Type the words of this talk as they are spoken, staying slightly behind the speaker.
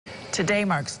Today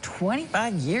marks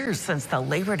 25 years since the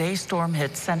Labor Day storm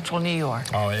hit central New York.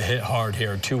 Oh, it hit hard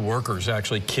here. 2 workers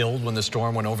actually killed when the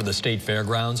storm went over the state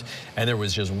fairgrounds, and there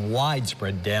was just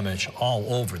widespread damage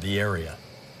all over the area.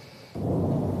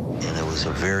 And it was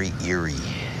a very eerie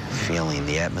feeling,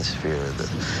 the atmosphere,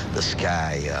 the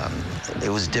sky. It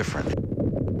was different.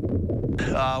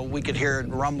 We could hear it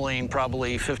rumbling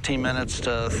probably 15 minutes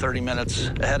to 30 minutes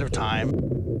ahead of time.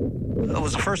 It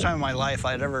was the first time in my life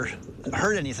I'd ever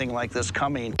heard anything like this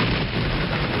coming.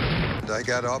 I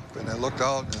got up and I looked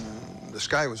out and the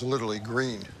sky was literally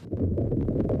green.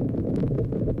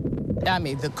 I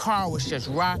mean, the car was just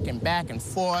rocking back and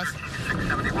forth.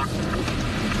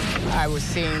 I was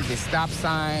seeing the stop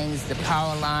signs, the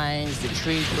power lines, the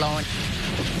trees blowing.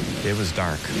 It was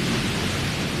dark.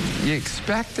 You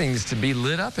expect things to be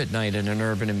lit up at night in an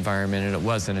urban environment, and it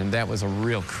wasn't, and that was a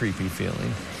real creepy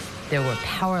feeling. There were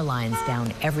power lines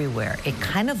down everywhere. It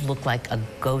kind of looked like a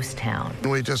ghost town.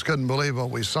 We just couldn't believe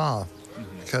what we saw,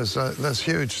 because this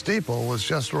huge steeple was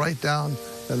just right down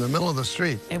in the middle of the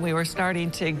street. And we were starting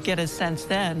to get a sense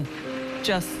then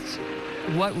just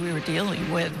what we were dealing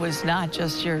with was not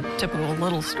just your typical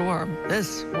little storm.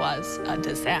 This was a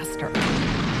disaster.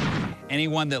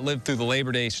 Anyone that lived through the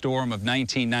Labor Day storm of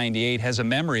 1998 has a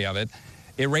memory of it.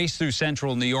 It raced through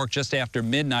central New York just after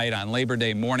midnight on Labor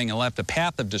Day morning and left a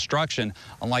path of destruction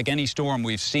unlike any storm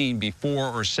we've seen before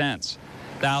or since.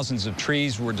 Thousands of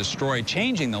trees were destroyed,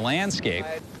 changing the landscape.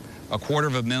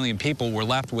 250,000 people were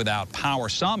left without power,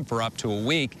 some for up to a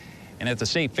week. And at the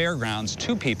state fairgrounds,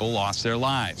 2 people lost their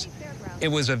lives. It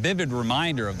was a vivid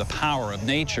reminder of the power of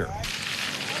nature.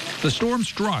 The storm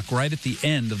struck right at the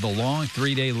end of the long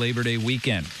 3-day Labor Day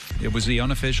weekend. It was the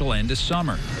unofficial end of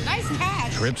summer. Nice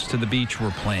catch. Trips to the beach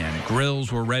were planned.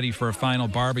 Grills were ready for a final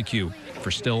barbecue. For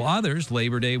still others,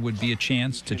 Labor Day would be a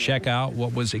chance to check out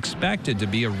what was expected to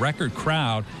be a record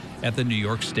crowd at the New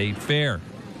York State Fair.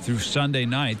 Through Sunday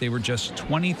night, they were just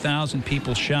 20,000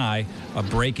 people shy of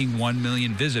breaking 1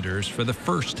 million visitors for the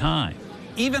first time.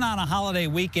 Even on a holiday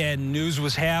weekend, news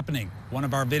was happening. One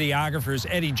of our videographers,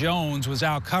 Eddie Jones, was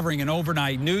out covering an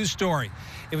overnight news story.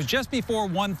 It was just before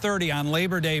 1:30 on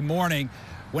Labor Day morning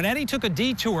when Eddie took a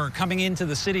detour coming into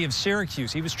the city of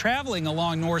Syracuse. He was traveling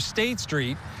along North State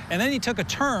Street, and then he took a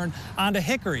turn onto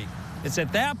Hickory. It's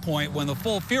at that point when the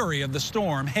full fury of the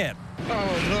storm hit. Oh,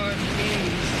 Lord,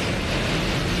 please.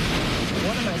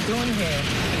 What am I doing here?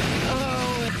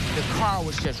 Oh. The car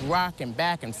was just rocking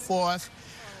back and forth.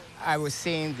 I was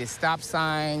seeing the stop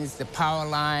signs, the power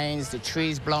lines, the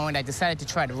trees blowing. I decided to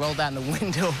try to roll down the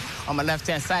window on my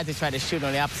left-hand side to try to shoot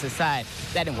on the opposite side.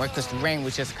 That didn't work because the rain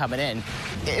was just coming in.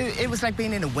 It was like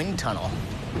being in a wind tunnel.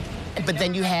 But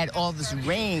then you had all this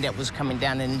rain that was coming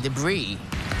down and debris.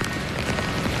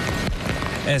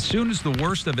 As soon as the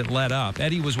worst of it let up,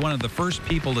 Eddie was one of the first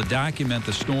people to document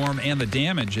the storm and the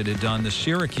damage it had done to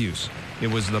Syracuse. It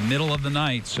was the middle of the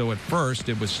night, so at first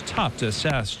it was tough to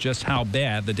assess just how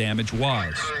bad the damage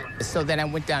was. So then I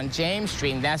went down James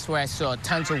Street, and that's where I saw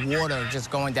tons of water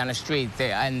just going down the street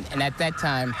there. And at that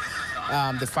time,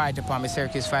 the fire department,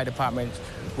 Syracuse Fire Department,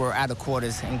 were out of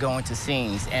quarters and going to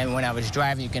scenes. And when I was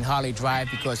driving, you can hardly drive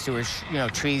because there were,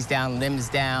 trees down, limbs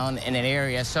down in an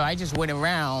area. So I just went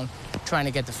around trying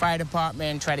to get the fire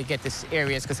department, try to get this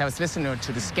areas, because I was listening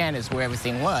to the scanners where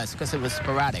everything was, because it was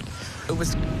sporadic. It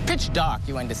was pitch dark,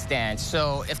 you understand.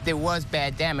 So if there was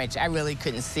bad damage, I really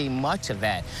couldn't see much of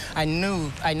that. I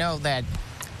know that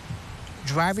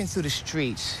driving through the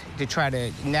streets to try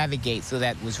to navigate through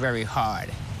that was very hard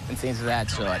and things of that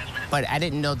sort. But I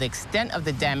didn't know the extent of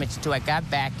the damage until I got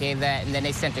back, gave that, and then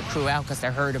they sent the crew out because I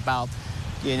heard about,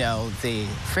 the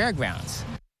fairgrounds.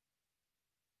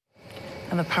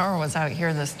 And the power was out here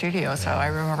in the studio, so I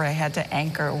remember I had to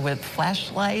anchor with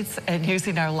flashlights and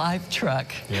using our live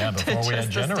truck. Yeah, before we had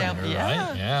generator,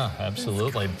 right? Yeah,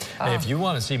 absolutely. Hey, if you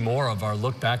want to see more of our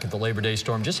look back at the Labor Day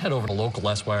storm, just head over to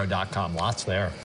localeswire.com. Lots there.